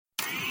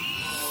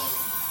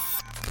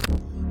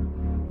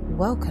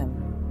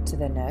Welcome to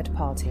the Nerd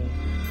Party.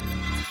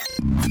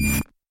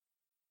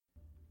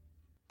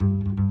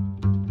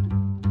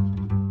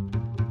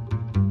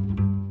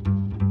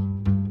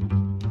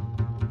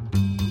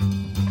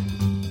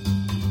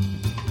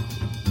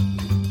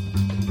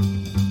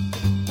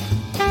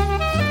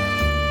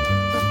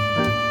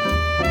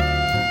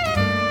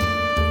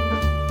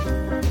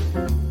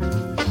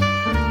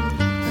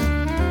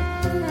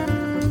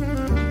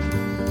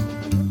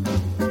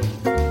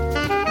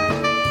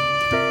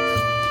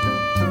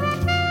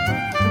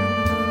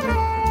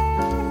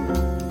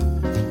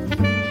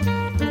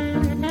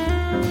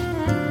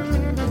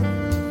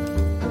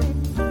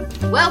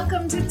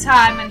 Welcome to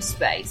Time and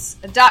Space,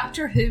 a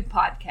Doctor Who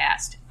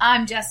podcast.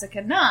 I'm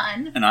Jessica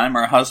Nunn. And I'm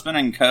our husband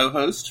and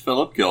co-host,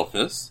 Philip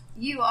Gilfus.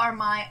 You are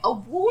my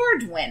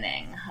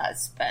award-winning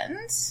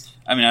husband.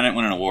 I mean, I didn't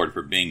win an award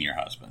for being your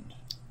husband.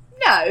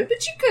 No,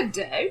 but you could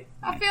do.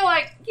 I feel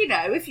like,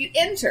 if you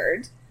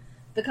entered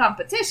the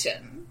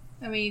competition,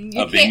 being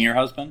your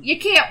husband? You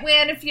can't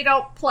win if you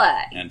don't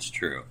play. That's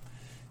true.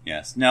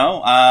 Yes.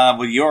 No,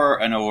 well, you're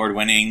an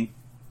award-winning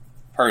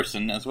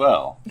person as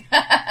well.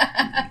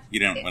 You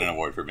didn't win an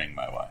award for being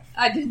my wife.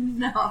 I did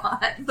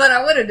not, but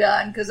I would have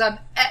done because I'm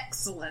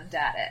excellent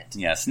at it.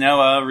 Yes.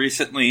 No,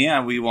 recently,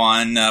 we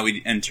won.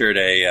 We entered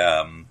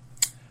a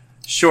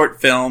short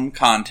film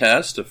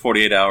contest, a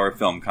 48-hour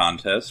film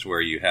contest,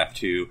 where you have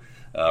to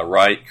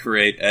write,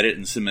 create, edit,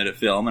 and submit a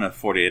film in a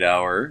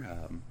 48-hour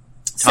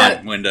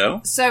time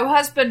window. So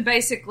husband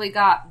basically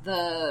got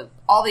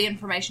all the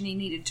information he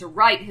needed to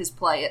write his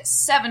play at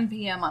 7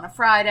 p.m. on a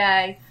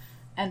Friday,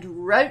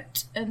 and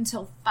wrote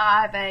until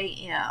 5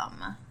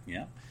 a.m.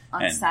 Yeah.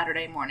 on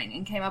Saturday morning,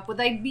 and came up with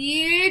a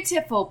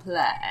beautiful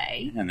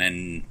play. And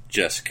then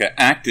Jessica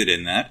acted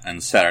in that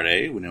on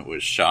Saturday when it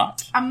was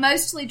shot. I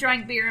mostly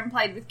drank beer and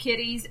played with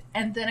kitties,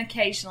 and then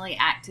occasionally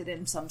acted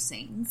in some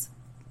scenes.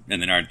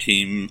 And then our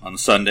team on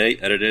Sunday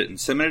edited it and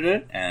submitted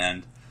it,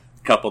 and a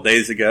couple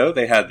days ago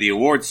they had the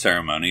award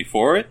ceremony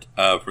for it,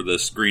 for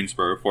this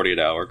Greensboro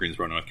 48-hour,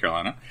 Greensboro, North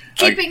Carolina.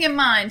 Keeping in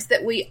mind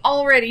that we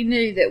already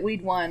knew that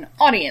we'd won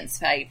audience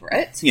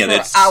favorite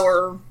for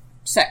our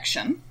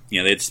section.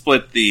 Yeah, they'd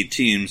split the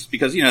teams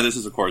because, this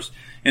is, of course,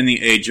 in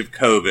the age of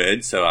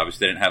COVID, so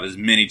obviously they didn't have as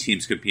many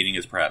teams competing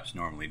as perhaps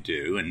normally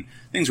do, and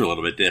things were a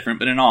little bit different,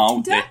 but in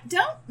all... Don't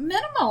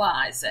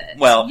minimalize it.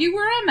 Well... You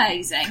were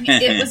amazing.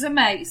 It was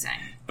amazing.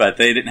 But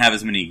they didn't have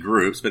as many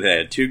groups, but they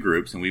had two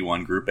groups, and we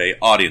won Group A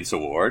Audience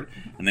Award.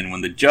 And then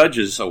when the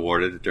judges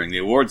awarded it during the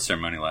awards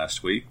ceremony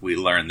last week, we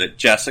learned that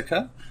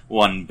Jessica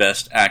won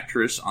Best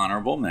Actress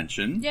Honorable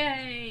Mention.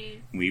 Yay!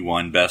 We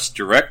won Best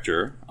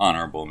Director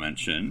Honorable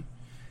Mention.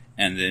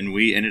 And then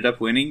we ended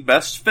up winning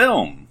Best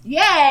Film.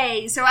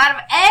 Yay! So out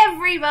of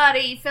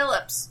everybody,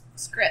 Philip's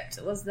script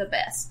was the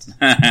best.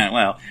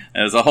 Well,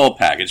 it was a whole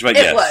package, but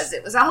yes.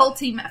 It was a whole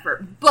team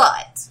effort,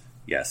 but...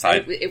 Yes,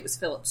 it was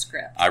Philip's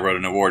script. I wrote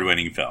an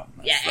award-winning film.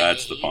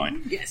 That's the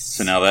point. Yes.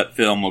 So now that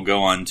film will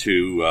go on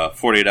to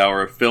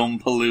 48-hour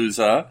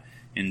Filmpalooza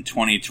in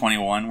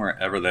 2021,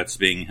 wherever that's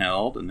being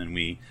held. And then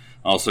we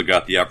also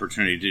got the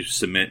opportunity to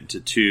submit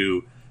to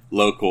 2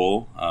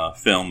 local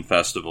film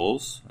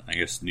festivals. I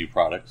guess new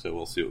product, so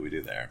we'll see what we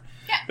do there.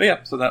 Yeah. But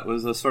yeah, so that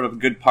was a sort of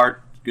good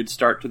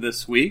start to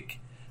this week.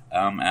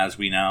 As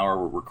we now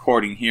are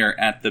recording here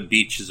at the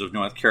beaches of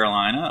North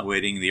Carolina,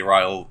 awaiting the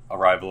arrival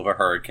of a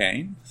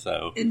hurricane.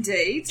 So,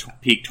 indeed,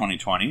 peak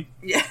 2020.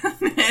 Yeah,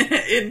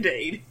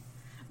 indeed.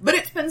 But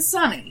it's been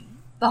sunny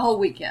the whole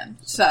weekend,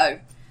 so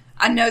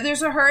I know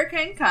there's a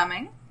hurricane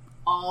coming.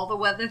 All the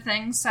weather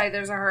things say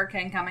there's a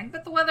hurricane coming,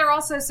 but the weather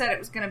also said it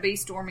was going to be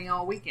stormy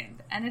all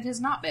weekend, and it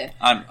has not been.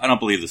 I don't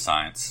believe the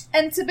science.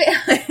 And to be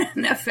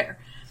no fair,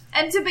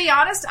 and to be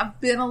honest, I've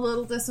been a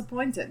little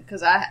disappointed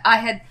because I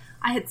had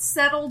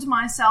settled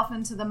myself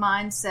into the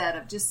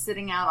mindset of just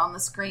sitting out on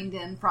the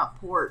screened-in front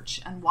porch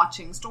and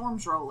watching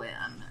storms roll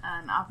in,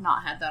 and I've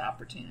not had that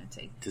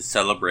opportunity. To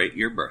celebrate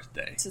your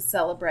birthday. To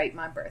celebrate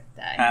my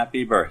birthday.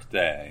 Happy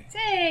birthday.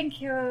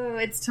 Thank you.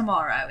 It's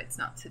tomorrow. It's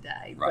not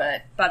today.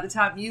 Right. But by the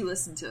time you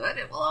listen to it,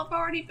 it will have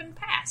already been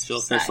passed. You'll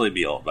officially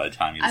be old by the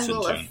time you listen to it. I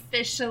will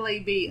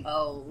officially be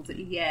old,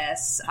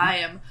 yes. I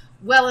am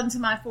well into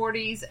my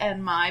 40s,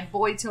 and my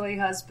boy toy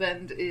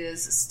husband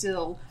is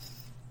still...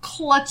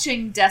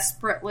 clutching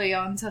desperately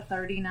onto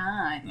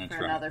 39 That's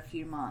for right. Another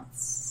few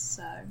months.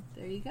 So,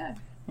 there you go.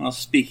 Well,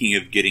 speaking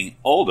of getting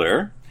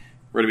older,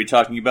 we're going to be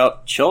talking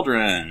about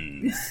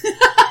children.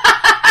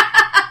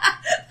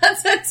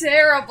 That's a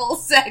terrible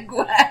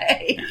segue.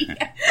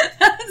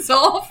 That's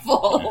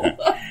awful.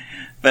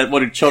 But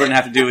what do children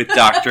have to do with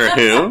Doctor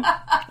Who?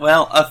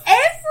 Well,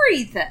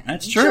 everything.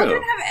 That's true.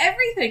 Children have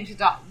everything to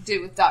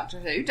do with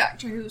Doctor Who.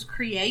 Doctor Who was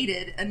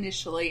created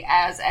initially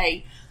as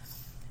a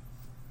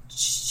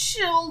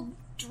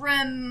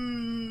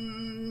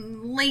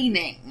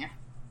children-leaning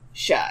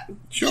show,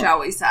 shall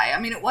we say. I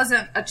mean, it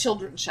wasn't a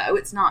children's show.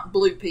 It's not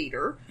Blue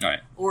Peter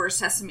or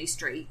Sesame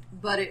Street,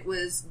 but it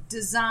was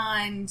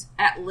designed,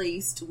 at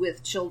least,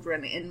 with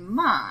children in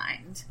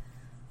mind.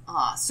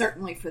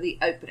 certainly for the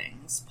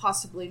openings.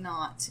 Possibly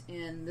not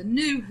in the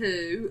new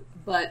Who,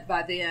 but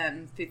by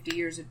then 50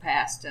 years had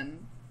passed,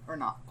 or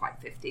not quite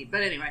 50,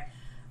 but anyway.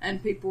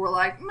 And people were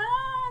like,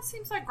 it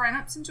seems like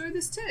grown-ups enjoy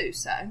this too,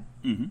 so.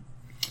 Mm-hmm.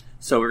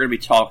 So we're going to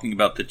be talking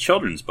about the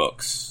children's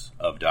books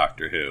of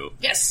Doctor Who.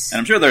 Yes. And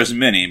I'm sure there's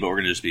many, but we're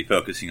going to just be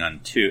focusing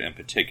on 2 in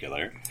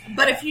particular.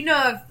 But if you know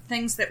of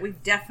things that we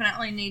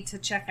definitely need to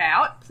check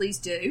out, please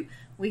do.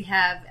 We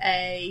have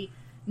a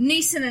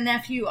niece and a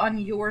nephew on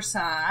your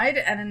side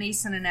and a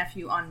niece and a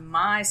nephew on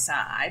my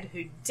side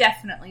who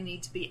definitely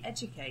need to be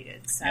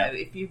educated. So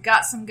if you've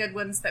got some good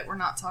ones that we're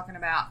not talking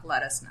about,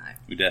 let us know.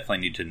 We definitely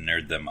need to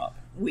nerd them up.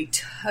 We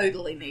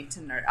totally need to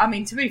nerd. I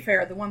mean, to be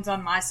fair, the ones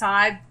on my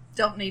side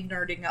don't need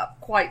nerding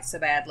up quite so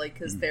badly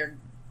because they're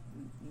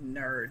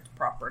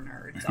proper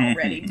nerds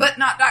already, but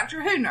not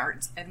Doctor Who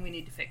nerds, and we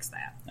need to fix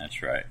that.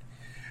 That's right.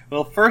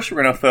 Well, first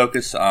we're going to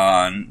focus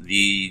on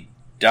the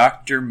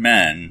Dr.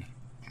 Men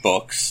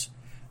books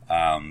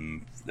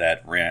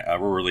that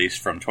were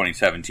released from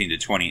 2017 to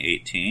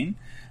 2018.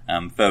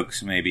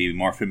 Folks may be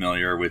more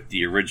familiar with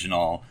the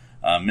original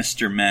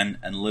Mr. Men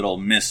and Little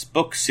Miss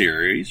book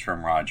series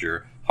from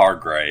Roger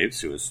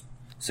Hargreaves, who has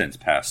since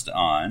passed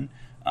on.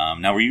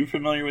 Now, were you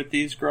familiar with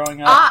these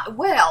growing up?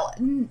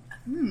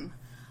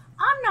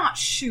 I'm not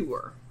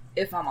sure,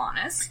 if I'm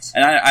honest.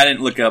 And I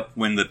didn't look up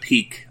when the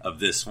peak of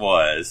this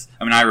was.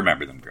 I mean, I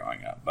remember them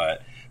growing up,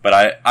 but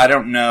I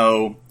don't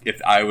know if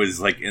I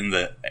was like in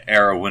the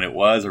era when it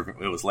was or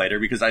if it was later,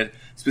 because I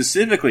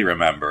specifically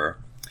remember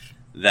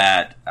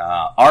that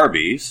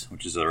Arby's,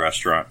 which is a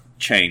restaurant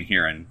chain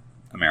here in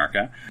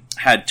America,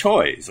 had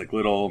toys, like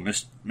little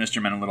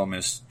Mr. Men and Little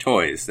Miss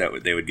toys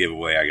that they would give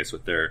away, I guess,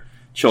 with their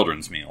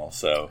children's meal.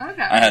 So okay.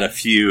 I had a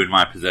few in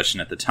my possession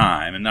at the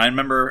time, and I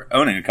remember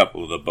owning a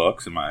couple of the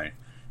books in my,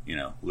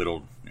 in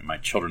my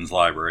children's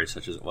library,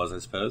 such as it was, I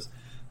suppose.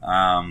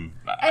 And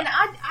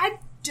I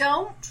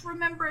don't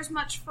remember as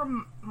much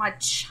from my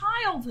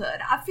childhood.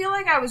 I feel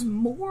like I was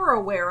more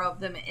aware of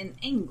them in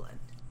England.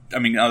 I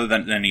mean, other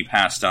than he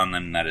passed on,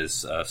 then that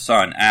his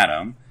son,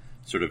 Adam,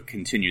 sort of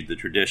continued the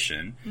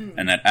tradition,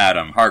 and that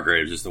Adam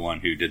Hargreaves is the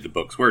one who did the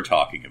books we're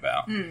talking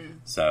about.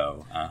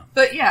 So,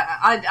 but yeah,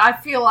 I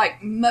feel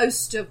like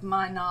most of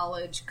my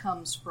knowledge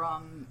comes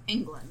from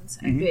England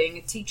and being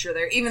a teacher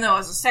there, even though I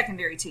was a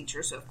secondary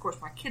teacher, so of course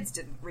my kids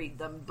didn't read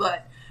them,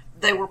 but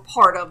they were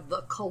part of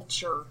the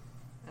culture,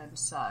 and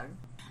so.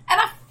 And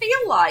I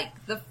feel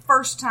like the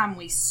first time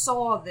we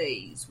saw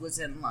these was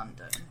in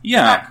London. Yeah.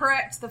 Is that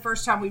correct? The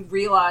first time we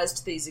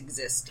realized these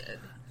existed.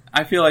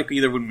 I feel like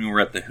either when we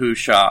were at the Who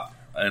shop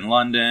in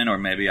London, or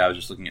maybe I was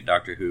just looking at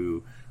Doctor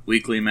Who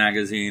Weekly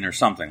magazine or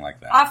something like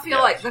that. I feel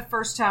like the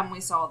first time we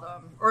saw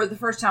them, or the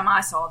first time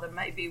I saw them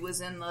maybe, was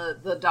in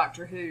the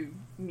Doctor Who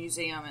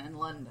museum in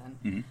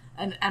London.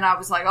 And I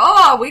was like,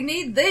 we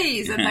need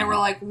these. And they were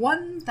like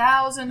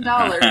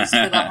 $1,000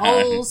 for the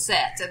whole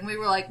set. And we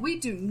were like, we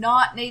do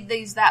not need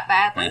these that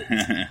badly.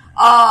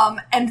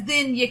 And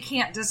then you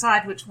can't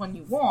decide which one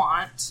you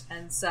want.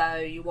 And so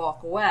you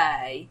walk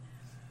away.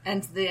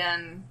 And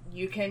then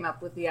you came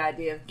up with the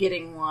idea of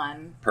getting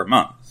one per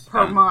month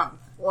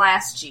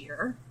last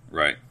year.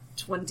 Right.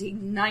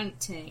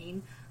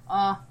 2019.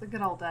 The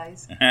good old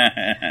days.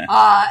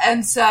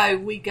 And so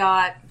we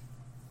got,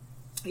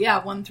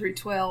 1 through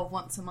 12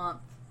 once a month.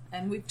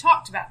 And we've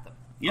talked about them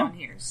on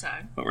here, so.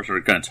 But we're sort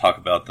of going to talk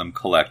about them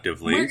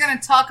collectively. We're going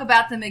to talk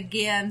about them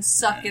again.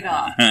 Suck it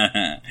up.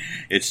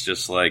 It's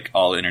just like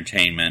all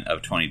entertainment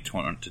of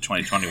 2020 to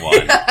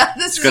 2021.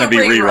 This it's going to be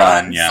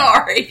rerun. Yeah.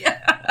 Sorry.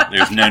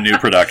 There's no new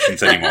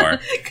productions anymore.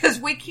 Because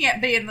we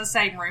can't be in the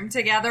same room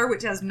together,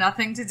 which has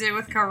nothing to do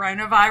with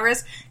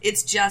coronavirus.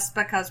 It's just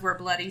because we're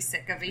bloody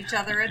sick of each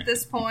other at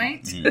this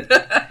point.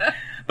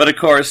 But of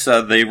course,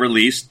 they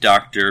released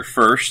Doctor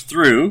First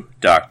through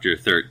Doctor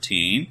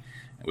 13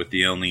 with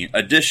the only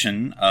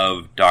addition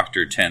of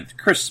Doctor 10th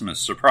Christmas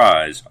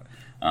Surprise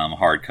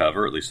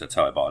hardcover. At least that's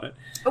how I bought it.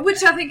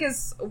 Which I think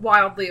is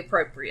wildly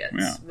appropriate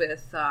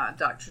with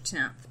Dr.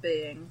 10th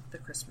being the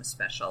Christmas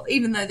special.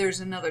 Even though there's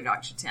another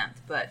Dr. 10th,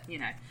 but,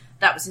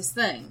 that was his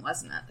thing,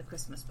 wasn't it?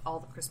 All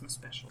the Christmas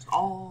specials.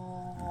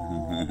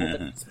 All the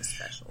Christmas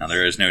specials. Now,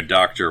 there is no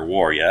Dr.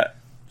 War yet.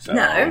 So.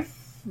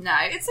 No,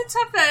 it's a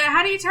tough...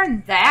 how do you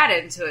turn that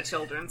into a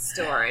children's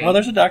story? Well,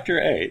 there's a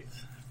Dr. 8.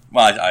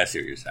 Well, I see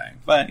what you're saying.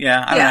 But,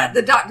 I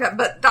don't know.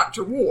 But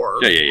Dr. War.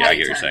 Yeah, I get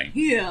what you're saying.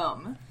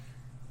 Him.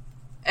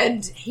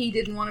 And he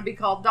didn't want to be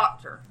called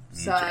Doctor.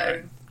 So...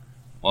 Okay.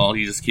 Well,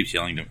 he just keeps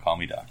yelling, "Don't call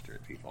me Doctor,"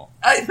 at people.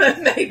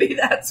 Maybe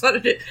that's what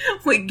it is.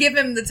 We give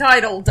him the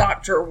title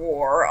Dr.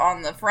 War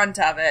on the front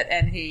of it,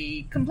 and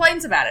he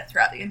complains about it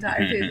throughout the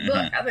entirety of the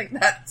book. I think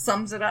that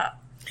sums it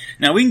up.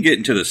 Now, we can get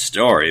into the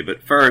story,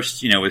 but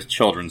first, with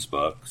children's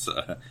books,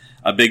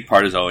 a big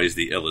part is always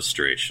the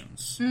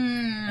illustrations.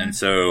 And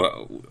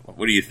so,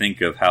 what do you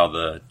think of how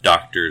the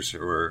doctors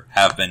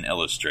have been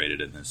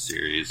illustrated in this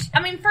series?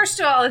 I mean, first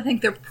of all, I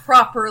think they're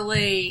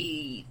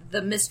properly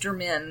the Mr.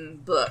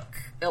 Men book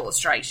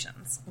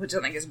illustrations, which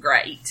I think is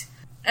great.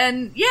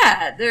 And,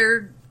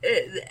 they're...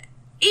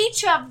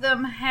 each of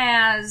them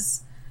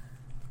has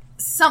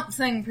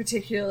something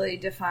particularly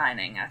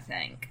defining, I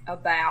think,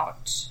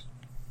 about,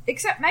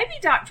 except maybe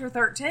Dr.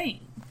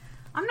 13.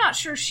 I'm not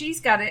sure she's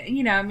got it,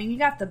 you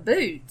got the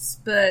boots,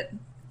 but,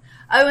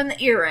 and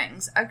the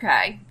earrings.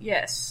 Okay,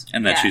 yes.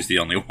 And that she's the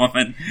only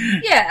woman.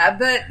 Yeah,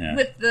 but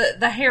with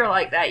the hair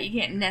like that, you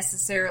can't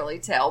necessarily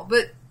tell.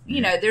 But,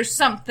 there's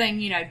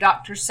something,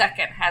 Dr.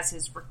 Second has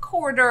his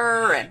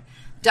recorder, and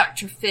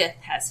Dr.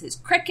 Fifth has his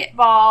cricket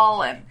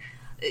ball, and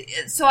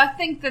so I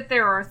think that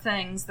there are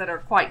things that are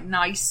quite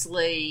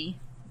nicely.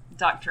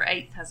 Dr.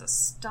 Eighth has a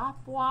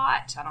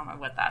stopwatch. I don't know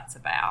what that's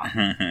about.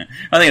 I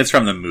think it's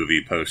from the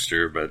movie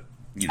poster, but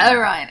Oh,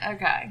 right,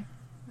 okay.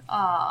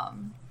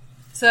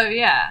 So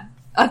yeah,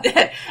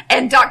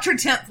 and Dr.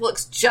 Tenth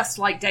looks just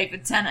like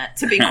David Tennant.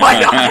 To be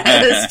quite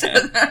honest,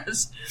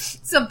 there's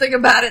something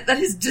about it that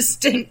is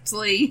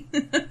distinctly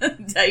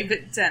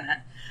David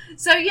Tennant.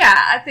 So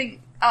yeah, I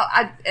think.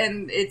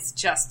 And it's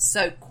just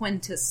so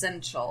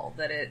quintessential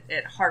that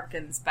it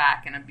harkens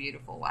back in a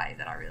beautiful way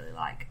that I really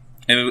like.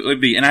 It would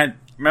be, and I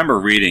remember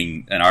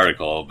reading an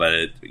article,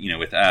 but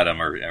with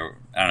Adam, or I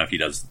don't know if he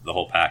does the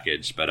whole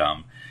package, but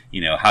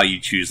how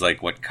you choose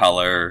like what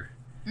color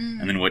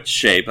and then what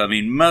shape. I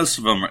mean, most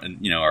of them,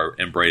 are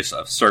embrace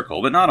a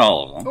circle, but not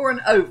all of them, or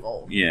an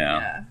oval.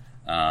 Yeah.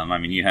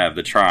 You have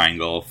the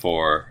triangle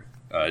for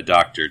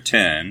Dr.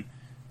 10.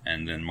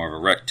 And then more of a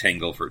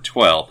rectangle for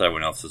 12th.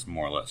 Everyone else is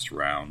more or less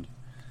round.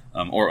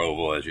 Or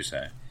oval, as you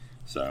say.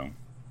 So.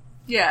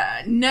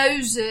 Yeah.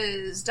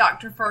 Noses,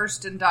 Dr.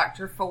 First and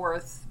Dr.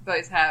 Fourth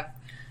both have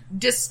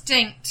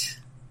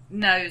distinct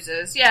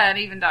noses. Yeah, and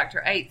even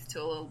Dr. Eighth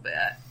to a little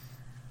bit.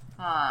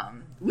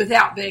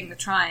 Without being the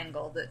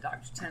triangle that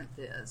Dr.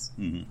 10th is.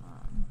 Mm-hmm.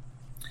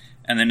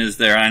 And then is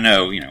there, I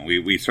know,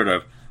 we sort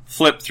of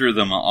flip through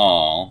them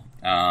all.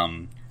 Are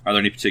there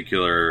any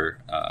particular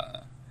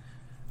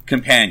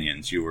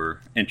companions you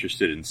were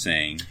interested in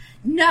seeing?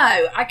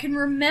 No, I can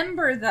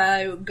remember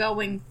though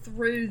going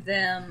through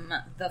them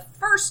the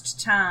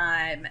first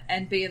time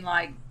and being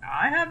like,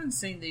 I haven't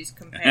seen these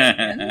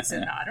companions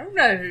and I don't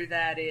know who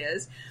that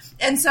is.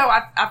 And so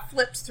I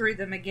flipped through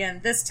them again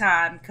this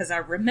time because I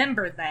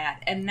remembered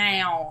that, and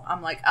now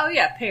I'm like, oh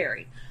yeah,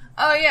 Perry.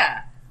 Oh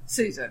yeah,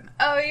 Susan.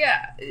 Oh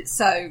yeah.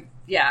 So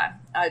yeah,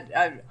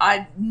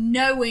 I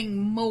knowing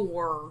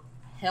more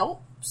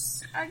help.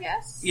 I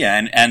guess.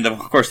 Yeah, and of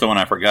course the one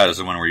I forgot is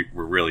the one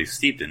we're really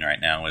steeped in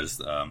right now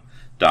is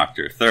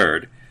Dr.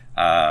 Third.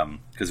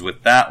 Because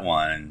with that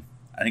one,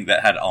 I think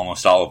that had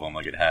almost all of them.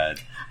 Like it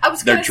had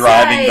they're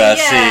driving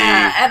Bessie.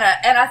 Yeah,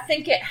 and I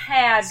think it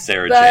had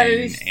Sarah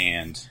both. Jane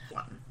and...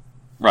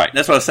 Right,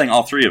 that's what I was saying,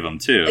 all three of them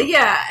too.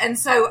 Yeah, and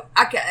so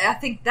I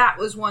think that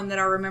was one that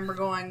I remember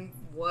going,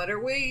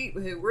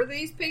 who were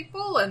these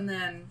people? And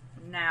then...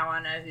 Now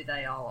I know who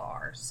they all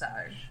are. So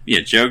yeah,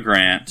 Joe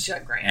Grant,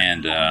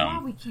 and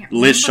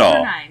Liz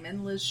Shaw. Her name,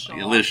 and Liz Shaw.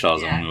 Yeah, Liz Shaw's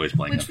the one who always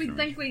playing. Which we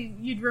think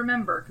you'd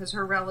remember because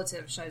her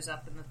relative shows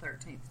up in the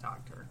 13th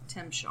Doctor,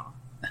 Tim Shaw.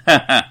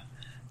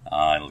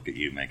 Look at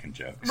you making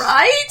jokes,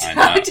 right?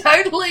 I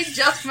totally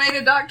just made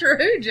a Doctor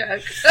Who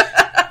joke.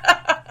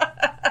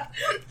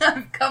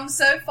 I've come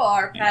so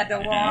far,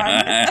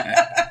 Padawan.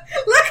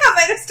 Look,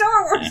 I made a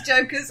Star Wars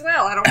joke as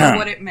well. I don't know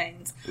what it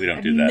means. We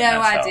don't do that.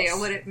 No idea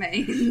what it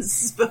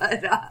means,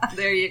 but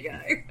there you go.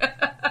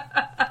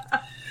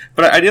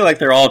 But I do like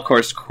they're all, of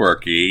course,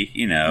 quirky,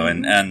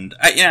 and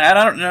I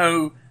don't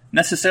know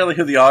necessarily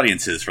who the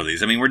audience is for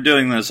these. I mean, we're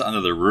doing this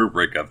under the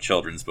rubric of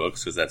children's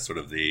books because that's sort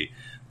of the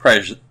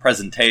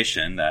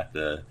presentation that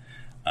the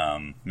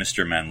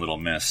Mr. Men, Little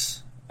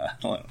Miss.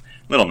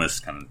 Little Miss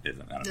kind of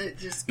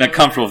isn't. Not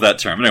comfortable with that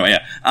term. But anyway,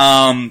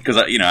 yeah. Because,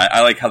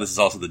 I like how this is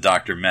also the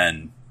Dr.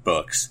 Men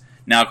books.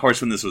 Now, of course,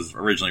 when this was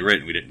originally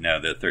written, we didn't know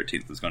that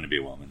 13th was going to be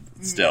a woman.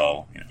 But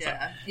still, Yeah.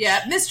 So.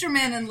 Yeah, Mr.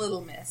 Men and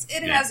Little Miss.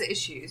 It has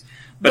issues.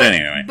 But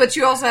anyway. But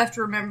you also have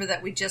to remember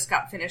that we just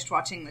got finished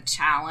watching The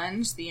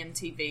Challenge, the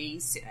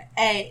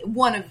MTV,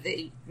 one of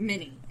the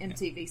many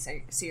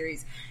MTV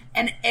series.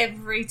 And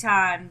every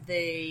time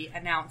the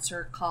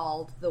announcer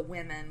called the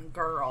women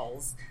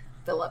girls,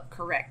 Philip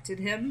corrected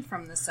him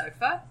from the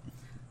sofa.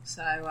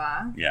 So,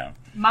 yeah.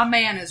 My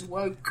man is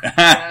woke. So.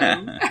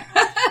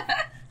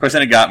 Of course,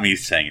 then it got me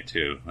saying it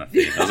too. I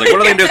was like, what are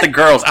they going to do with the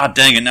girls? Ah,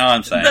 dang it, no,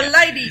 I'm saying the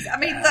ladies. I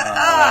mean,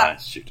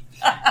 shoot.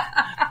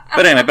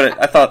 But anyway,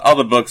 I thought all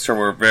the books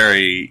were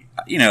very,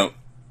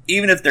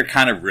 even if they're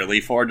kind of really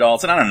for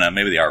adults, and I don't know,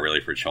 maybe they are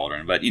really for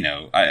children, but,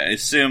 I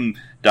assume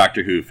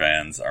Doctor Who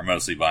fans are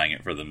mostly buying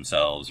it for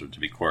themselves or to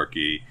be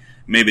quirky.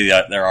 Maybe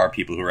there are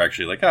people who are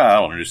actually like,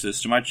 I'll introduce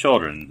this to my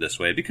children this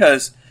way.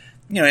 Because,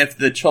 if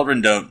the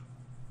children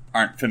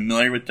aren't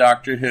familiar with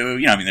Doctor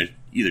Who, there's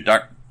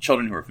either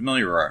children who are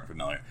familiar or aren't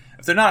familiar.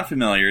 If they're not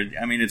familiar,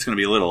 it's going to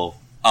be a little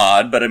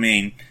odd. But,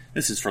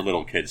 this is for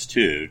little kids,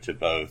 too, to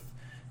both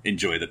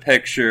enjoy the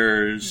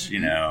pictures,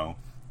 even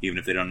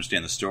if they don't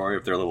understand the story.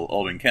 If they're a little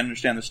older and can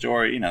understand the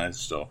story, they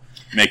still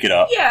make it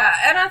up. Yeah,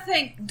 and I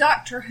think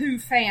Doctor Who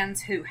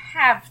fans who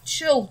have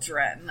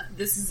children,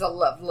 this is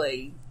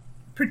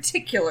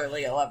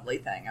particularly a lovely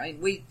thing.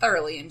 We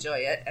thoroughly enjoy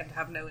it and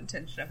have no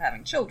intention of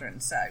having children,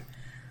 so...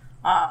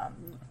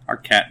 Are Our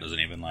cat doesn't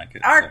even like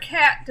it. Our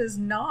cat does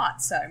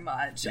not so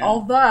much. Yeah.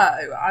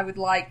 Although, I would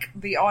like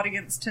the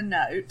audience to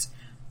note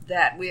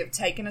that we have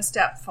taken a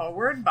step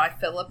forward by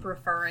Philip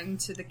referring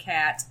to the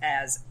cat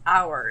as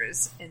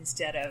ours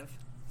instead of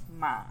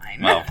mine.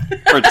 Well,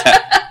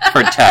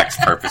 for tax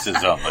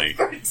purposes only.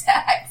 For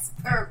tax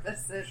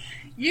purposes.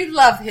 You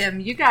love him.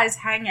 You guys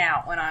hang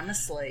out when I'm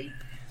asleep.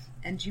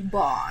 And you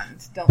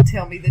bond. Don't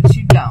tell me that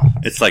you don't.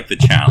 It's like the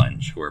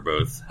challenge. We're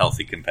both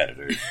healthy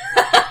competitors.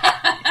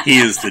 He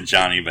is the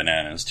Johnny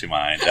Bananas to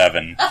my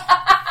Devin.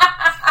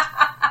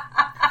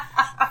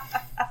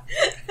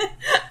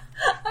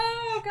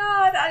 Oh,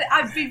 God.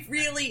 I'd be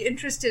really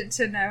interested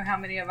to know how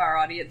many of our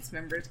audience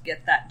members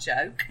get that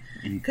joke.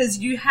 Because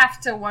you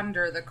have to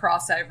wonder the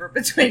crossover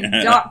between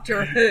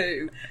Doctor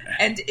Who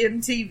and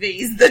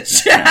MTV's The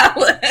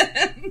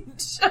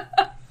Challenge.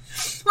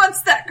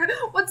 What's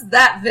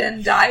that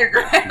Venn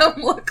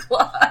diagram look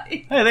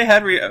like? Hey, they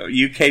had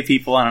UK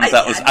people on. I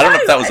don't know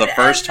if that was the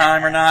first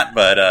time or not,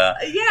 but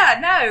yeah,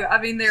 no.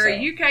 I mean, there are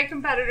UK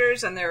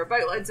competitors and there are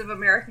boatloads of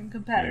American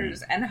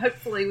competitors, and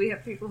hopefully we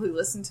have people who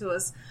listen to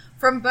us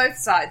from both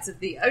sides of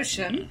the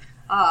ocean,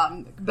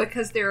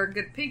 because there are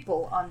good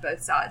people on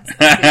both sides of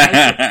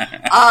the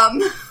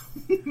ocean.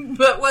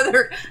 But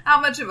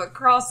how much of a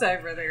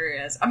crossover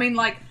there is. I mean,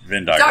 like,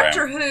 Venn diagram.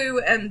 Doctor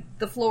Who and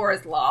The Floor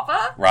is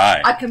Lava.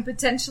 Right. I can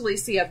potentially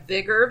see a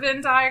bigger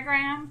Venn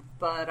diagram,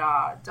 but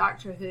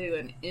Doctor Who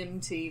and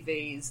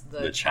MTV's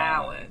The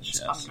Challenge,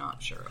 yes. I'm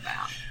not sure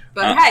about.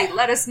 But hey,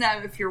 let us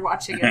know if you're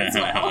watching it as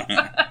well.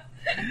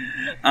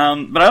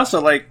 But I also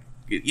like,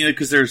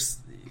 because there's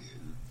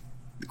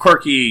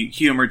quirky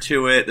humor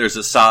to it. There's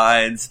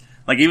asides.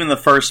 Like, even the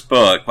first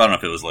book, well, I don't know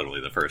if it was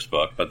literally the first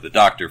book, but the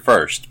Doctor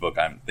First book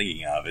I'm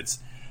thinking of, it's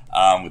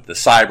with the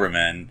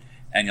Cybermen,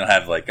 and you'll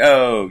have, like,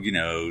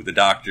 the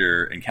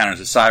Doctor encounters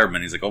a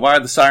Cyberman. He's like, well, why are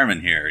the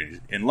Cybermen here? And he's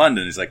in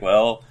London. He's like,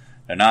 well,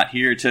 they're not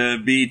here to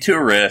be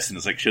tourists. And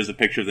it's like, shows a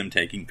picture of them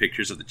taking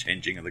pictures of the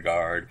changing of the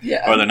guard.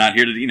 Yeah. Or they're not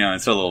here to,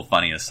 it's a little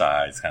funny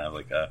aside. It's kind of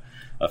like a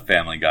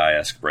Family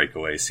Guy-esque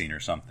breakaway scene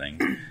or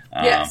something.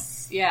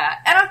 Yes, yeah.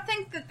 And I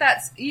think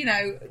that's,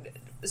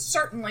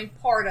 certainly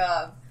part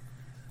of,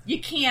 the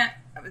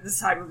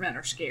Cybermen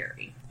are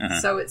scary.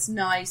 So it's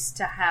nice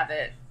to have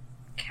it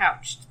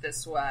couched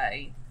this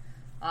way.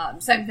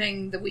 Same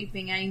thing, the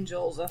Weeping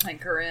Angels, I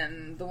think, are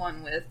in the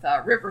one with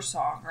River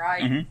Song,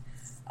 right?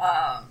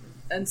 Mm-hmm.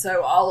 And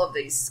so all of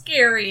these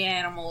scary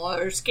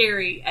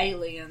scary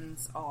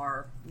aliens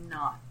are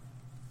not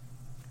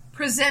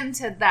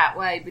presented that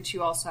way, but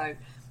you also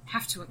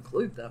have to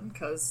include them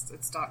because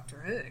it's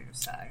Doctor Who.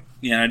 So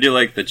yeah, and I do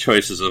like the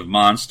choices of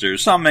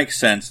monsters. Some make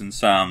sense, and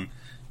some,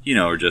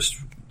 are just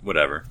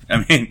whatever.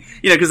 I mean,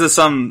 because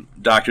some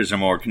doctors are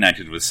more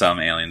connected with some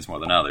aliens more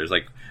than others.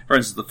 Like, for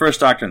instance, the first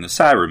Doctor and the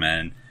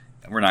Cybermen,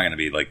 we're not going to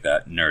be like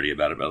that nerdy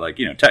about it, but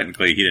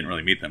technically he didn't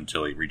really meet them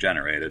until he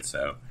regenerated.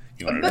 So,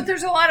 but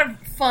there's a lot of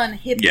fun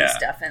hippie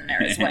stuff in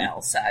there as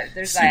well. So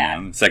there's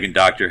that. Second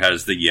Doctor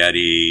has the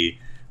Yeti.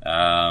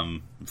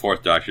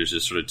 Fourth Doctor is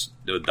just sort of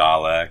the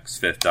Daleks.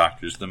 Fifth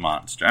Doctor is the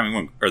monster.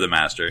 Or the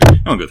Master. I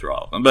won't go through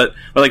all of them, but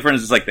like, for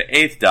instance, like the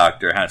Eighth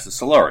Doctor has the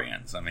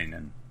Silurians.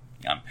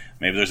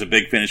 Maybe there's a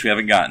big finish we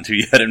haven't gotten to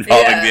yet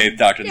involving the Eighth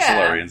Doctor and the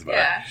Silurians. But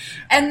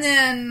and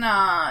then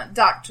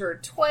Doctor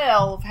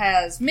 12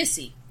 has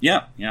Missy.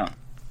 Yeah.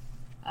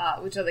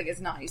 Which I think is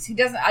nice. He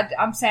doesn't.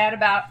 I'm sad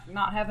about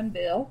not having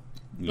Bill,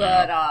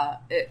 but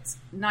it's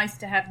nice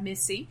to have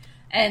Missy.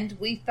 And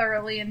we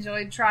thoroughly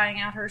enjoyed trying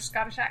out her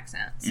Scottish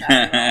accent. So,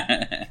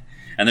 and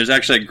there's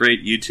actually a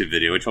great YouTube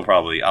video, which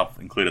I'll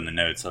include in the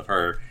notes, of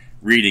her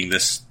reading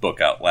this book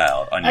out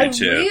loud on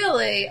YouTube. Oh,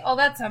 really? Oh,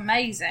 that's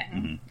amazing.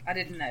 Mm-hmm. I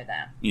didn't know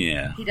that.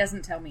 Yeah. He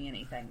doesn't tell me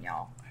anything,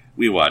 y'all.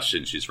 We watched it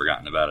and she's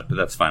forgotten about it, but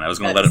that's fine. I was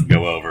going to let it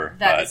go over.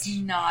 That is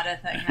not a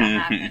thing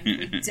that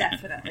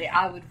happened.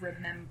 I would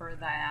remember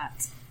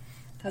that.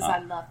 Because I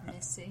love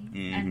Missy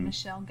and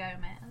Michelle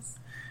Gomez.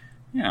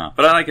 Yeah,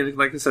 but I like it.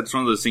 Like I said, it's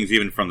one of those things,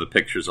 even from the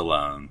pictures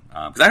alone.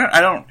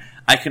 Because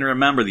I can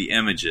remember the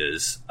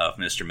images of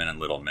Mr. Min and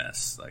Little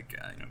Miss, like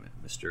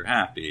Mr.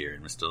 Happy or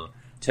Mr.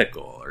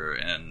 Tickle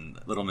and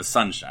Little Miss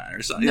Sunshine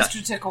or something.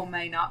 Mr. Tickle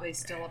may not be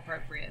still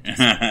appropriate. Just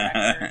for the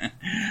record.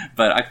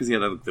 But I could see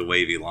the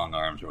wavy long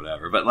arms or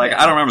whatever. But I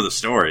don't remember the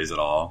stories at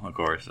all, of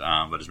course. But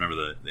I just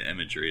remember the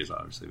imagery is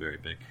obviously very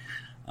big.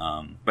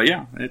 But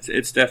yeah,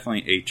 it's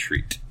definitely a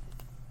treat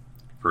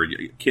for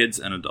kids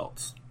and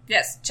adults.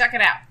 Yes, check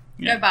it out.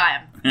 Go buy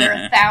them.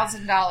 They're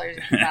 $1,000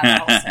 if you buy the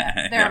whole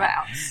set.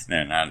 Thereabouts.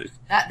 No, not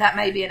that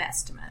may be an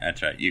estimate.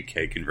 That's right.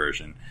 UK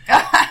conversion.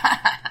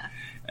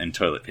 And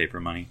toilet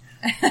paper money.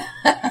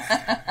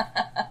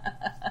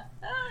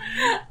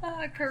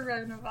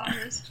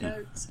 Coronavirus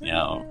jokes.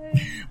 Yeah.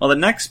 Well, the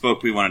next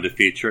book we wanted to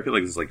feature, I feel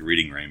like this is like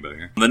Reading Rainbow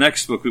here. The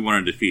next book we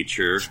wanted to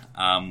feature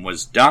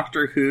was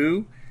Doctor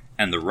Who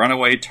and the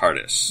Runaway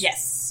TARDIS.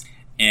 Yes.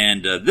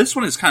 And this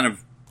one is kind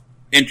of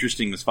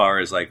interesting as far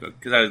as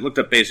because I looked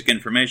up basic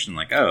information,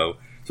 so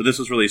this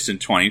was released in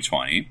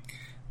 2020,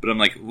 but I'm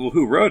like, well,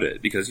 who wrote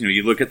it? Because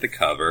you look at the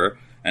cover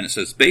And it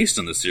says, based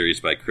on the series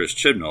by Chris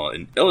Chibnall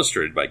and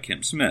illustrated by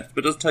Kim Smith,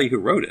 but it doesn't tell you who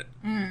wrote it.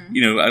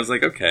 You know, I was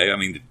like, okay, I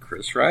mean, did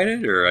Chris write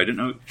it? Or I didn't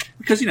know.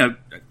 Because, you know,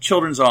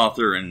 children's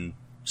author and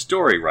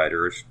story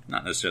writer is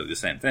not necessarily the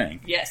same thing.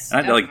 Yes, and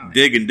I had to, like,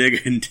 dig and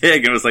dig and dig.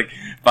 And it was like,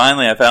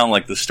 finally I found,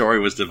 like, the story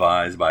was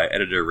devised by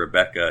editor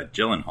Rebecca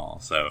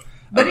Gyllenhaal. So...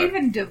 But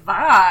even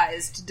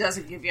devised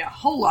doesn't give you a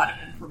whole lot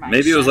of information.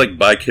 Maybe it was like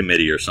by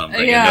committee or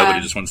something, yeah. and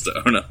nobody just wants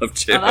to own up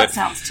to it. Oh, that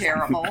sounds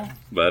terrible.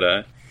 But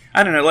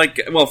I don't know.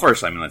 Like, well,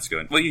 first, I mean, let's go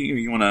in. Well,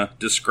 you want to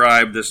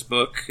describe this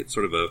book? It's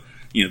sort of a,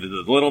 you know,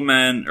 the Little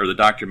Men or the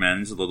Dr.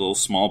 Men's, the little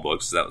small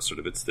books. That was sort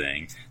of its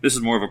thing. This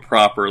is more of a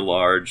proper,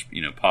 large,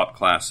 you know, pop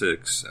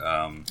classics,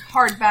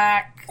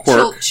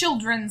 hardback,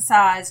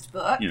 children-sized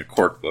book. You know,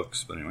 cork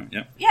books. But anyway,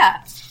 yeah.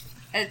 Yeah,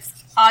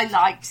 I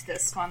liked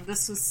this one.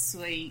 This was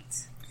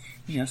sweet.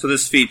 Yeah, so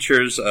this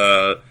features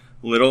a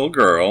little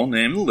girl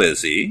named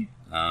Lizzie.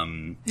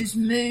 Who's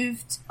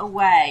moved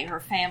away. Her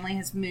family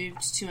has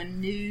moved to a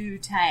new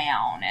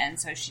town, and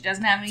so she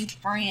doesn't have any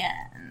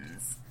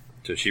friends.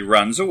 So she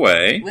runs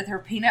away. With her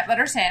peanut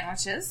butter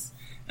sandwiches.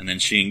 And then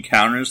she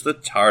encounters the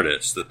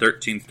TARDIS, the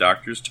 13th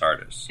Doctor's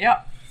TARDIS.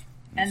 Yep.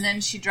 And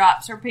then she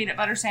drops her peanut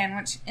butter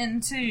sandwich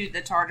into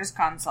the TARDIS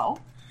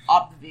console,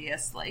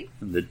 obviously.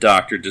 And the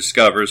Doctor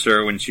discovers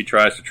her when she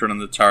tries to turn on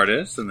the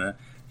TARDIS, and the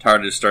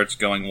TARDIS starts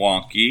going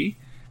wonky,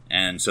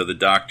 and so the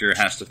Doctor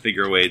has to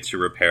figure a way to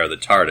repair the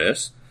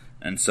TARDIS,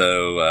 and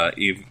so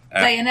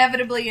they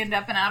inevitably end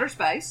up in outer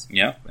space.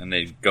 Yeah, and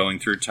they're going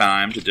through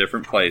time to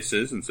different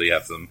places, and so you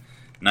have some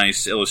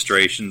nice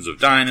illustrations of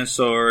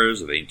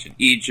dinosaurs, of ancient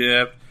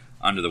Egypt.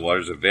 Under the Water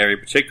is a very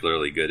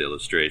particularly good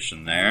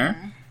illustration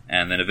there,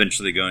 and then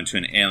eventually go into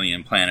an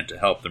alien planet to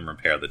help them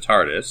repair the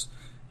TARDIS.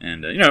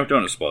 And, you know,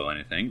 don't spoil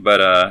anything,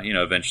 but, you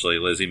know, eventually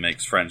Lizzie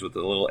makes friends with the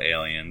little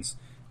aliens,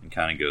 and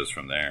kind of goes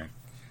from there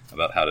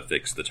about how to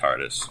fix the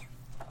TARDIS.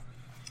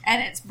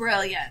 And it's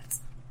brilliant.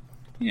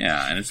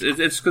 Yeah, and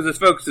it's because it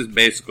focuses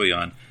basically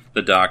on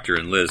the Doctor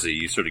and Lizzie.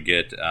 You sort of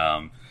get,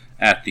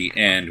 at the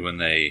end, when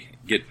they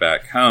get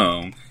back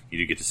home, you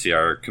do get to see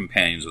our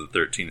companions of the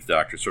 13th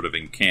Doctor sort of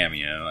in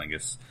cameo, I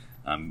guess,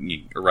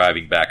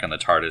 arriving back on the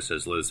TARDIS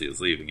as Lizzie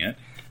is leaving it.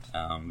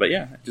 But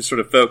yeah, it just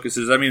sort of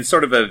focuses, I mean, it's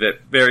sort of a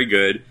very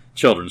good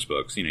children's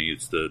books. You know,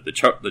 it's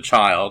the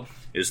child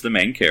is the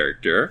main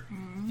character.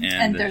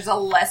 And there's a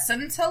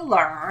lesson to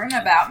learn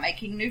about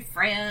making new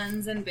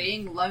friends and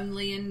being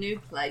lonely in new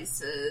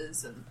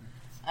places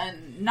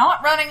and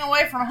not running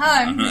away from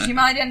home because you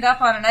might end up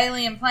on an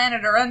alien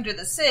planet or under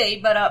the sea,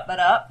 but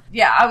up.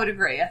 Yeah, I would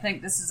agree. I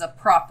think this is a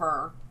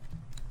proper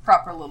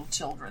little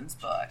children's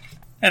book.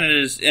 And it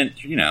is, and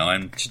you know,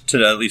 and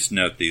to at least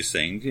note these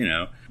things, you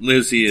know,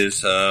 Lizzie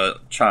is a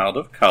child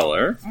of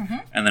color,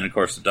 and then of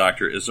course the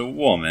Doctor is a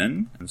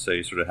woman, and so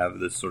you sort of have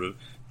this sort of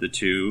the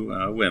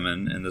two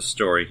women in the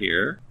story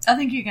here. I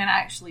think you can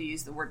actually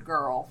use the word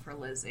girl for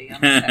Lizzie.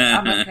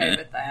 I'm okay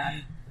with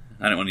that.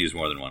 I don't want to use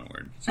more than one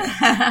word. So.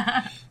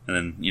 And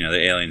then, you know,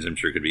 the aliens, I'm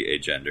sure, could be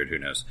agendered. Who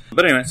knows?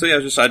 But anyway, so yeah,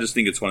 I just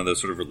think it's one of those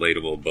sort of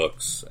relatable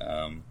books,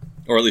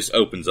 or at least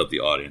opens up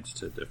the audience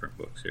to different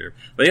books here.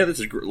 But yeah,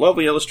 this is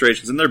lovely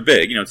illustrations, and they're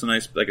big. You know, it's a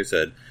nice, like I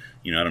said,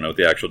 you know, I don't know what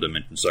the actual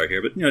dimensions are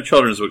here, but, you know,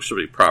 children's books should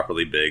be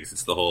properly big.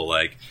 It's the whole,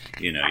 like,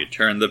 you know, you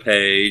turn the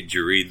page,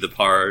 you read the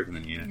part, and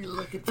then you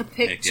look at the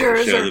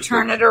pictures or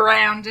turn it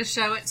around to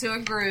show it to a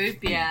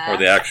group, yeah. Or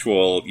the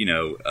actual, you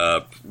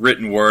know,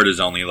 written word is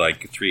only,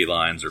 like, 3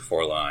 lines or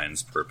 4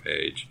 lines per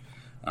page.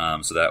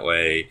 So that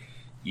way,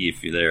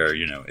 if you're there,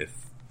 you know, if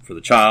for the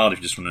child, if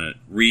you just want to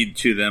read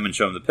to them and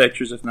show them the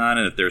pictures, if not,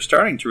 and if they're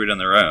starting to read on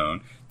their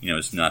own, you know,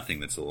 it's nothing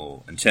that's a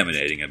little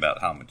intimidating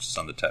about how much is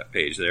on the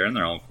page there. And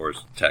they're all, of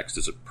course, text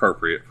is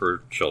appropriate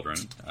for children.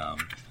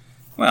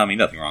 Well, I mean,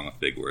 nothing wrong with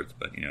big words,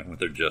 but, you know, when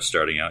they're just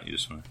starting out, you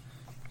just want to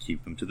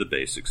keep them to the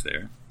basics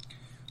there.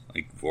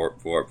 Like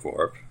vorp, vorp,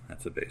 vorp.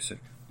 That's a basic.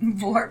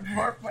 Vorp,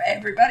 vorp.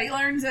 Everybody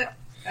learns it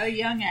at a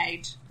young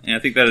age. And I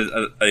think that is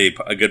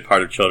a good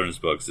part of children's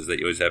books is that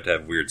you always have to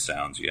have weird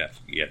sounds you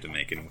have to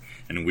make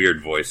and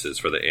weird voices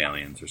for the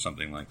aliens or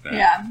something like that.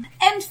 Yeah,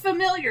 and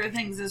familiar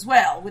things as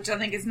well, which I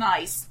think is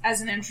nice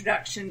as an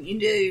introduction. You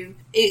do,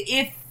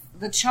 if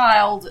the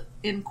child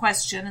in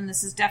question, and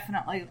this is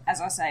definitely, as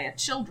I say, a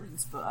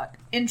children's book,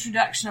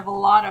 introduction of a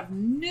lot of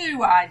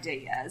new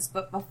ideas,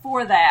 but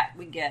before that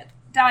we get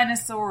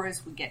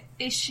dinosaurs, we get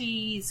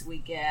fishies, we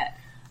get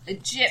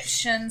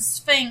Egyptian,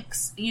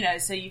 Sphinx, you know,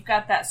 so you've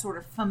got that sort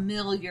of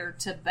familiar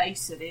to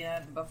base it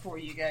in before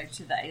you go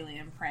to the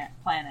alien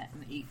planet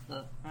and meet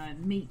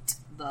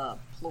the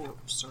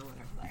plorps or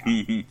whatever they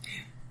are.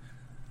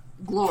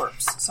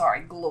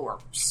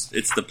 Glorps.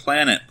 It's the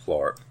planet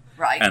Plorp.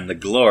 Right. And the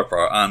Glorp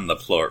are on the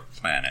Plorp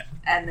planet.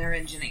 And they're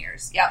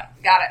engineers.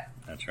 Yep, got it.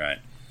 That's right.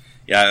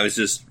 Yeah, it was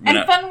just...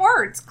 And fun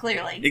words,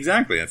 clearly.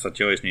 Exactly, that's what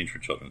you always need for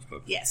children's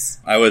books. Yes.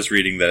 I was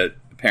reading that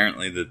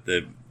apparently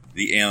the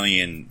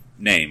alien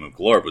name of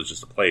Glorp was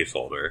just a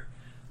placeholder,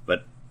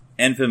 but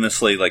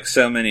infamously, like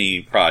so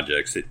many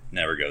projects, it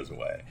never goes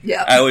away.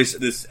 Yeah.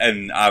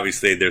 And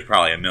obviously there's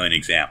probably a million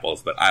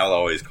examples, but I'll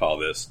always call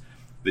this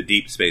the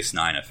Deep Space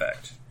Nine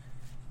effect.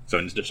 So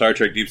in Star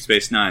Trek Deep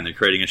Space Nine, they're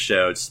creating a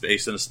show. It's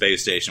based on a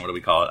space station. What do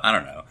we call it? I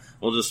don't know.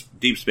 We'll just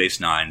Deep Space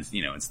Nine.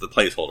 It's the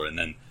placeholder, and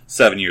then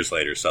 7 years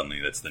later, suddenly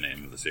that's the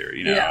name of the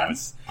series.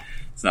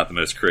 It's not the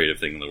most creative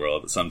thing in the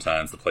world, but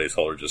sometimes the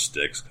placeholder just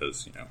sticks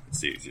because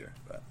it's easier.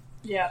 But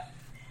yeah.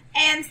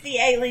 And the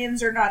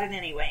aliens are not in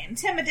any way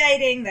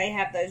intimidating. They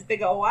have those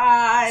big old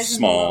eyes,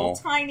 small, and little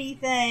tiny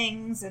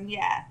things, and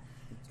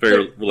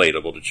very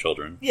relatable to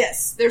children.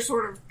 Yes, they're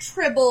sort of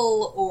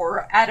tribble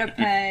or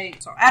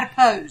adipose.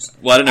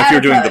 Well, I don't know if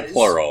you're doing the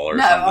plural or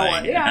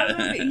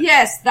something.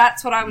 Yes,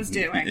 that's what I was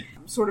doing.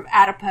 Sort of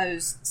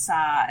adipose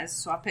size.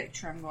 So I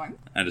picture him going.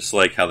 I just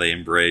like how they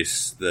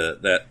embrace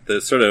the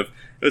sort of.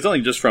 It was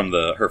only just from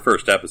her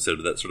first episode,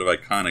 but that sort of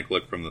iconic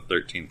look from the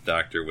 13th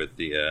Doctor with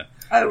the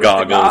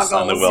goggles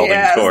on the welding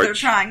torch. They're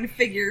trying to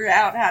figure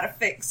out how to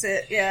fix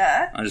it,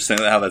 I just think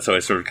how that's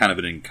always sort of kind of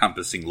an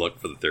encompassing look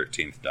for the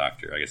 13th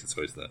Doctor. I guess it's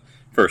always the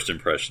first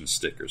impression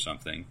stick or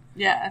something.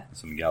 Yeah.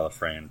 Some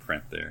Gallifreyan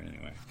print there,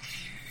 anyway.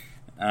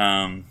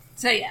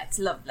 So, it's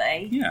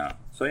lovely. Yeah.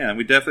 So,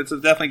 it's a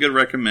definitely good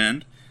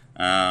recommend.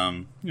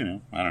 I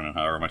don't know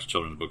however much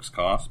children's books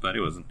cost, but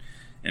it wasn't.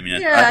 I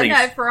mean, I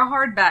think for a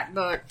hardback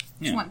book,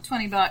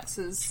 $20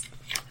 is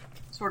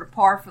sort of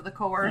par for the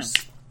course.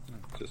 Yeah,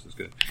 just as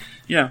good.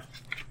 Yeah.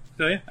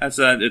 So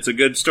it's a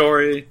good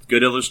story,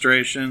 good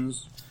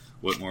illustrations.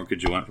 What more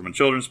could you want from a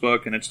children's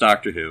book? And it's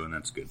Doctor Who, and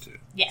that's good too.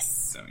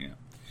 Yes.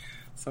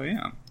 So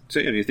do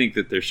you think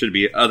that there should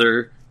be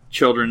other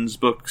children's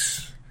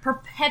books?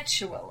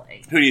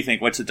 Perpetually. Who do you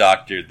think? What's a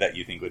Doctor that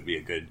you think would be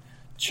a good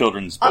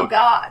children's book?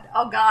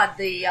 Oh God!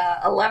 The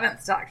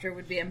 11th Doctor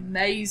would be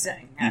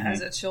amazing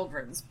as a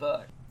children's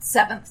book.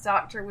 7th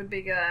Doctor would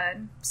be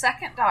good.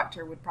 2nd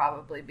Doctor would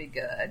probably be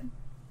good.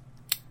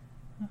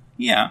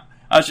 Yeah,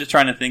 I was just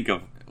trying to think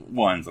of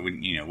ones that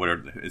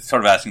it's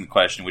sort of asking the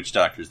question, which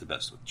Doctor is the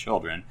best with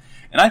children?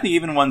 And I think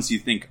even ones you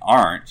think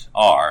are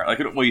like,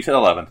 well, you said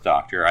 11th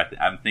Doctor.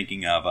 I'm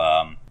thinking of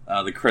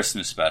the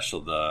Christmas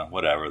special, the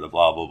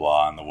blah blah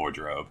blah, and the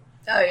wardrobe.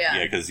 Oh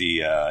yeah, because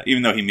he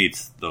even though he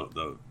meets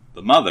the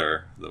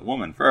mother, the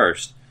woman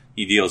first,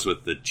 he deals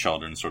with the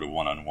children sort of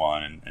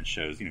one-on-one and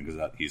shows,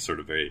 because he's sort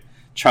of very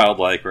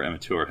childlike or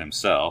immature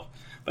himself.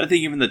 But I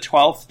think even the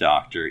 12th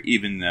Doctor,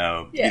 even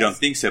though you don't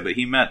think so, but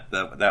he met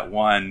that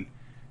one,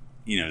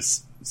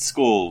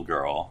 school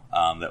girl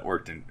that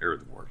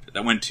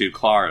that went to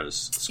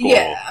Clara's school.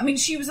 Yeah, I mean,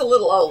 she was a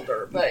little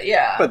older, but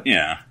yeah. But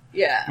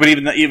But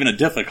even a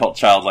difficult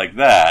child like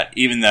that,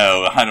 even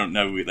though I don't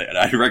know,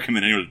 I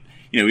recommend anyone.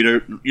 We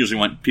don't usually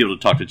want people to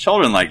talk to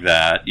children like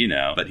that,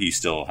 but he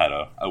still had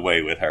a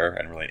way with her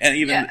and really, and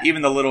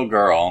even the little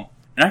girl,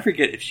 and I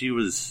forget if she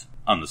was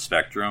on the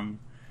spectrum,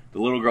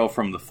 the little girl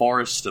from the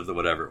forest of the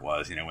whatever it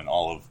was, when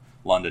all of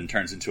London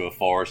turns into a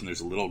forest, and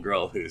there's a little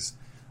girl who's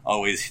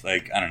always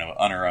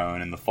on her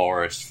own in the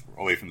forest,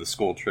 away from the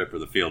school trip or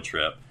the field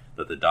trip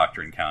that the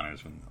Doctor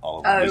encounters when all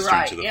of them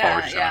turn to the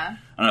forest. Yeah.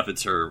 I don't know if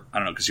it's her. I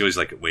don't know because she always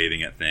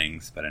waving at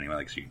things. But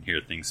anyway, she can hear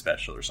things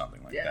special or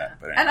something like that.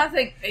 But anyway. And I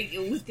think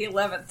with the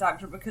 11th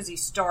Doctor, because he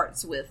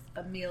starts with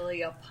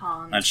Amelia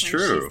Pond. That's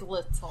true. She's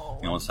little.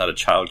 You almost had a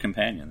child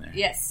companion there.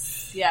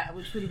 Yes,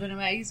 which would have been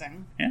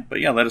amazing. Yeah, but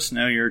let us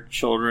know your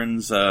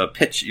children's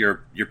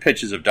your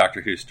pitches of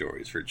Doctor Who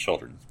stories for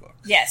children's books.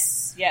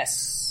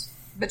 Yes.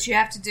 But you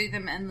have to do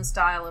them in the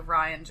style of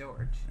Ryan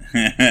George.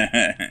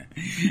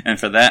 And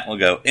for that, we'll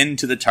go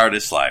into the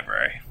TARDIS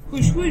library.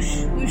 Whoosh,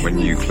 whoosh, whoosh, when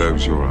you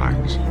close your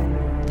eyes,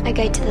 I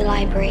go to the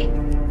library.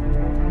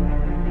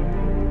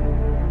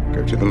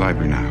 Go to the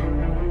library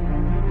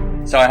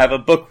now. So I have a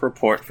book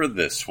report for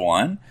this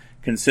one.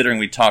 Considering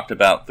we talked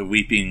about the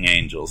Weeping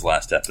Angels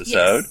last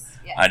episode,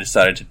 yes. I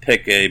decided to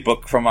pick a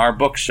book from our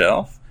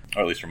bookshelf.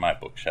 Or at least from my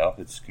bookshelf.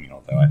 It's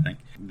communal, though, I think.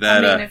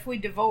 If we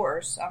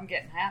divorce, I'm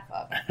getting half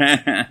of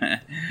it.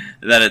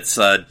 That it's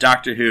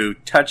Doctor Who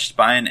Touched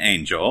by an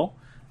Angel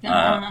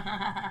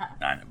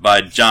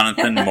by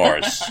Jonathan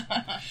Morris.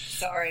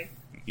 Sorry.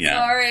 Yeah.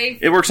 Sorry.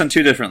 It works on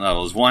two different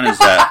levels. One is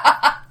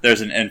that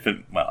there's an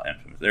infamous.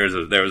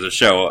 There was a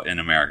show in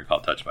America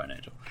called Touched by an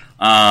Angel.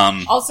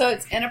 Also,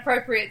 it's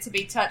inappropriate to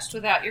be touched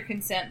without your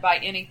consent by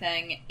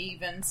anything,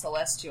 even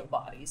celestial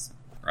bodies.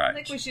 Right. I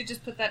think we should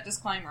just put that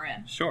disclaimer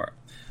in. Sure.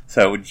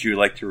 So, would you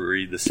like to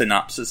read the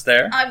synopsis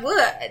there? I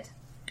would.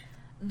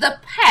 The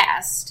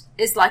past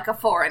is like a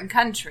foreign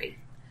country.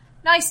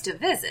 Nice to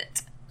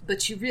visit,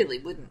 but you really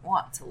wouldn't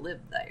want to live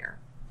there.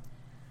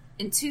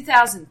 In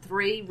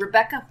 2003,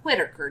 Rebecca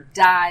Whittaker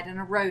died in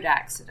a road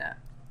accident.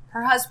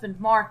 Her husband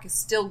Mark is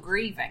still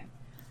grieving.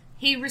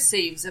 He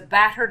receives a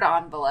battered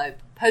envelope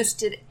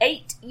posted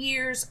 8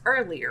 years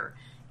earlier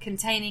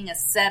containing a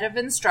set of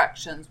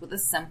instructions with a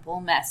simple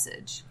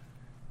message.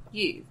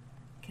 You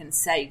can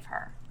save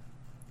her.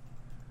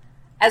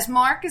 As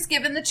Mark is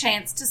given the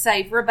chance to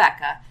save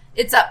Rebecca,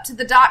 it's up to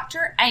the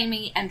Doctor,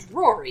 Amy, and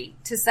Rory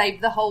to save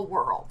the whole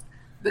world.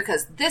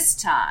 Because this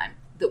time,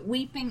 the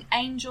Weeping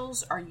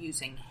Angels are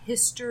using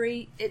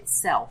history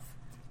itself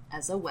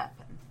as a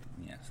weapon.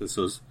 Yes, this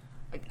was...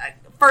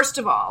 First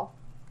of all,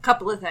 a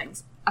couple of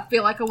things. I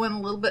feel like I went a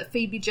little bit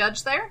Phoebe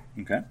Judge there.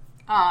 Okay.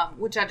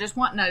 which I just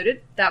want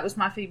noted. That was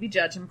my Phoebe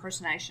Judge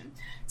impersonation.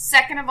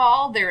 Second of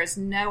all, there is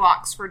no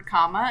Oxford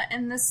comma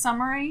in this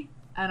summary,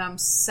 and I'm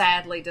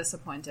sadly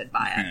disappointed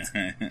by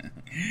it.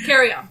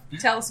 Carry on.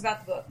 Tell us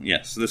about the book.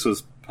 Yes, this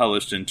was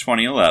published in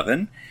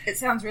 2011. It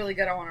sounds really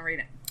good. I want to read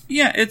it.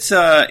 Yeah, it's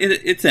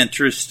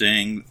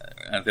interesting.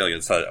 I feel like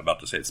it's about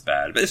to say it's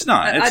bad, but it's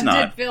not. It's not.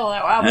 I did feel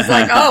that way. I was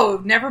like,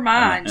 oh, never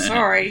mind.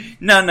 Sorry.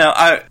 No.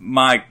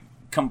 My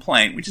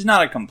complaint, which is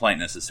not a complaint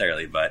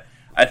necessarily, but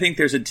I think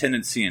there's a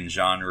tendency in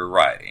genre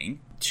writing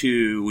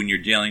to, when you're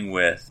dealing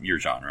with your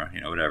genre,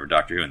 whatever,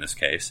 Doctor Who in this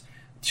case,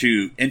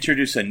 to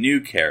introduce a new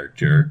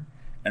character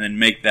and then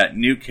make that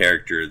new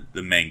character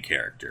the main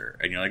character.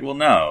 And you're like, well,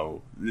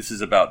 no, this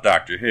is about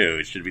Doctor Who.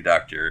 It should be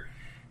Dr.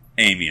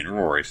 Amy and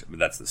Rory.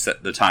 That's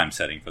the time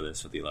setting for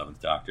this with the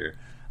 11th Doctor.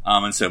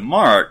 And so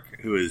Mark,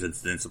 who is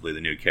ostensibly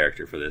the new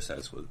character for this,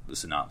 as what the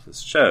synopsis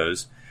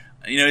shows,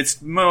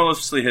 it's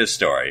mostly his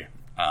story,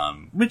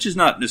 which is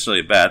not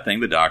necessarily a bad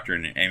thing. The Doctor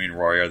and Amy and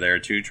Rory are there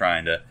too,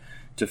 trying to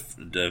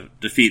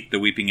defeat the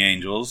Weeping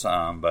Angels,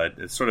 but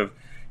it's sort of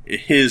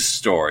his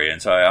story,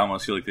 and so I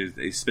almost feel like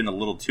they spend a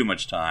little too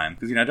much time,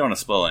 because I don't want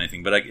to spoil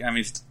anything, but I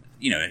mean,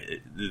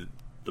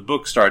 the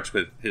book starts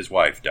with his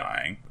wife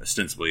dying,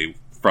 ostensibly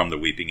from the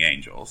Weeping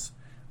Angels,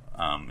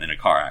 in a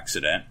car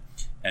accident.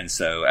 And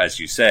so, as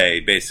you say,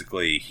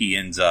 basically he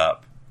ends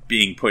up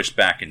being pushed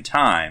back in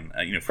time,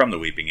 from the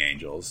Weeping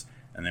Angels.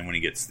 And then when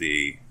he gets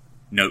the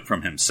note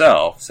from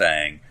himself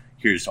saying,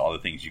 here's all the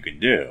things you can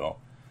do.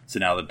 So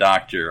now the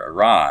Doctor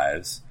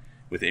arrives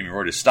with Amy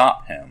Roy to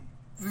stop him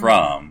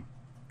from,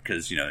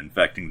 because,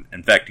 infecting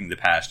the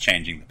past,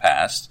 changing the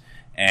past.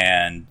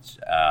 And,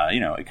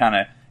 it kind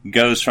of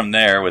goes from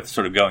there with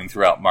sort of going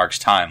throughout Mark's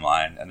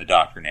timeline and the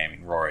Doctor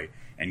naming Rory,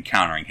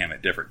 encountering him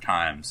at different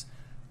times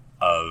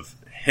I'll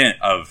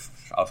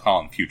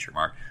call him Future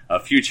Mark.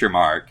 Future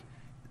Mark,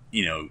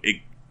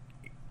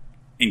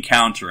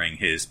 encountering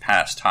his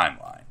past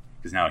timeline,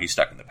 because now he's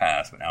stuck in the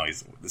past, but now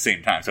he's at the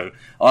same time. So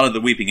a lot of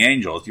the Weeping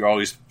Angels, you're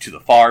always to the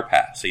far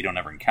past, so you don't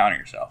ever encounter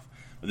yourself.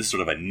 But this is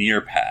sort of a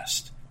near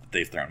past that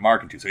they've thrown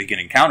Mark into, so he can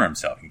encounter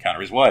himself, he can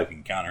encounter his wife, he can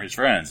encounter his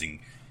friends.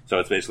 So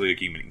it's basically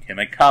like you meet him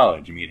at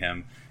college, you meet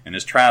him in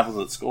his travels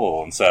at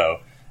school, and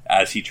so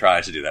as he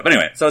tries to do that. But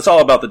anyway, so it's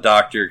all about the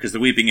Doctor, because the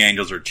Weeping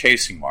Angels are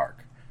chasing Mark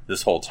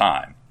this whole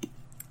time.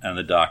 And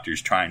the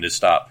Doctor's trying to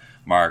stop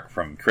Mark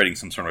from creating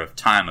some sort of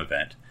time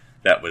event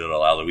that would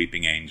allow the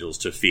Weeping Angels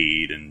to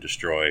feed and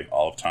destroy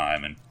all of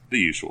time and the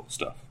usual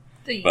stuff.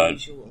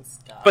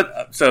 But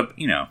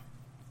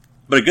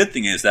a good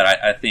thing is that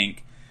I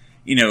think,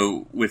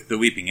 with the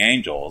Weeping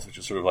Angels, which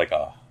is sort of like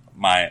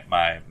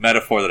my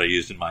metaphor that I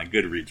used in my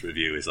Goodreads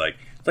review, is like,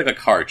 it's like a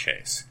car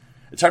chase.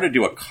 It's hard to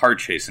do a car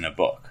chase in a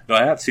book, though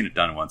I have seen it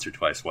done once or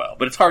twice well.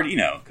 But it's hard,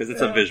 because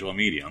it's a visual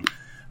medium.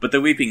 But the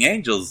Weeping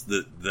Angels,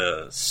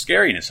 the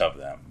scariness of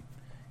them,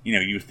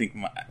 you think,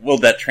 will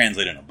that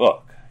translate in a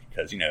book?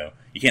 Because, you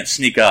can't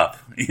sneak up,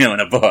 in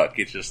a book.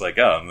 It's just like,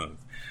 the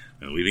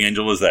Weeping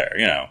Angel was there,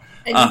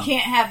 And you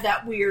can't have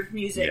that weird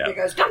music that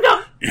goes,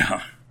 dum-dum!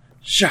 Yeah.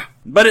 Sure.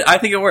 But I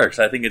think it works.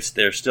 I think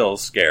they're still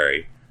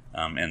scary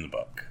in the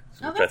book,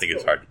 which I think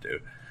is hard to do.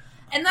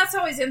 And that's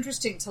always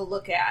interesting to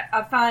look at.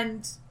 I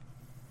find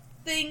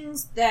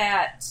things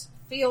that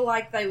feel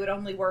like they would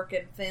only work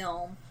in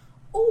film,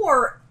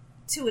 or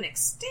to an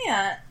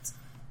extent,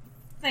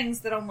 things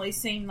that only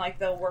seem like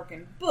they'll work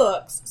in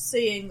books,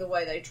 seeing the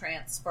way they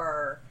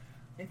transfer,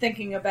 and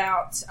thinking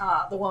about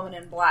The Woman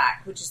in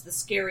Black, which is the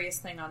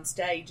scariest thing on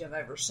stage I've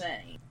ever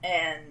seen.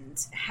 And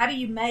how do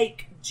you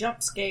make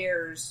jump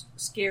scares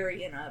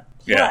scary in a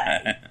play?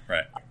 Yeah,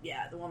 right.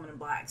 Yeah, The Woman in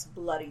Black's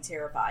bloody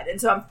terrified.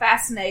 And so I'm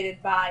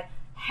fascinated by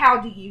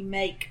how do you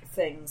make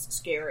things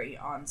scary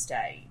on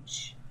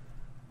stage?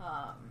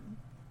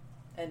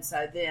 And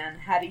so then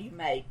how do you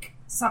make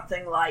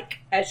something like,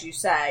 as you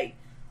say,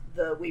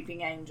 the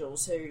Weeping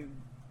Angels who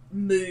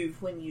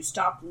move when you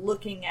stop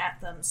looking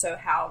at them? So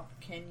how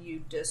can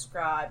you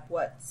describe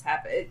what's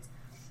happened?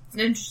 It's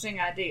an interesting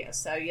idea.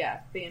 So yeah,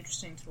 it'd be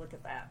interesting to look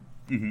at that.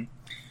 Mm-hmm.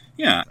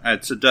 Yeah,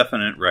 it's a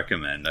definite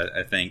recommend.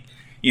 I think,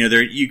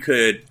 you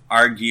could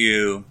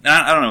argue, and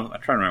I don't know,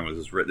 I'm trying to remember when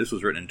this was written. This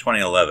was written in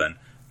 2011. I'm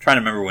trying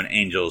to remember when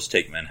Angels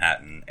Take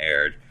Manhattan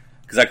aired,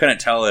 because I couldn't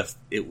tell if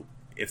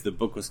the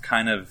book was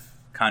kind of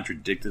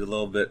contradicted a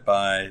little bit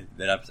by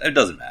that episode. It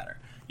doesn't matter,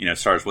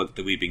 as far as what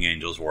the Weeping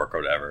Angels work or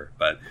whatever.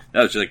 But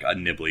that was just like a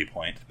nibbly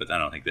point. But I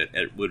don't think that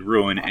it would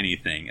ruin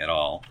anything at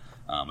all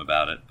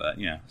about it. But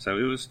yeah,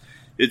 so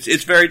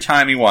it's very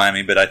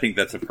timey-wimey, but I think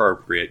that's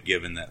appropriate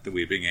given that the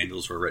Weeping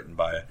Angels were written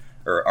by,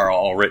 or are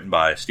all written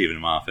by, Stephen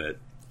Moffat.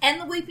 And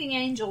the Weeping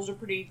Angels are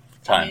pretty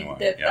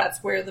timey-wimey.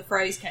 That's where the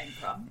phrase came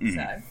from. Mm-hmm.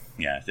 So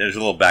yeah, there's a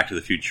little Back to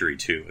the Future-y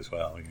too as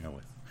well.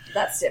 With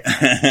That's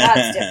different.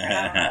 That's different.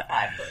 I don't know if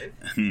I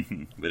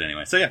approve. But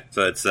anyway, so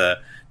it's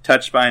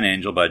Touched by an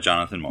Angel by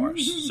Jonathan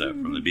Morse. So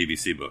from the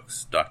BBC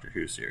Books Doctor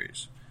Who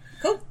series.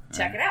 Cool.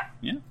 Check it out.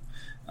 Yeah.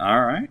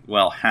 All right.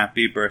 Well,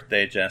 happy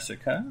birthday,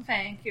 Jessica.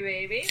 Thank you,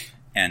 baby.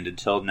 And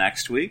until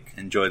next week,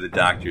 enjoy the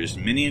Doctor's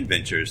many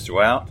adventures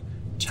throughout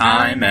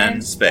time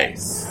and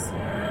space.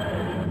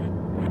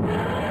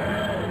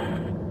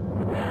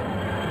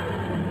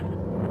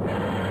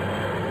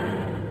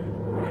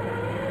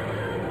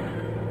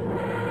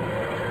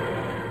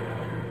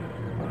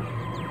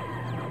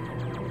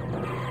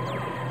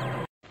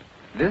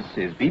 This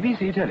is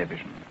BBC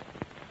Television.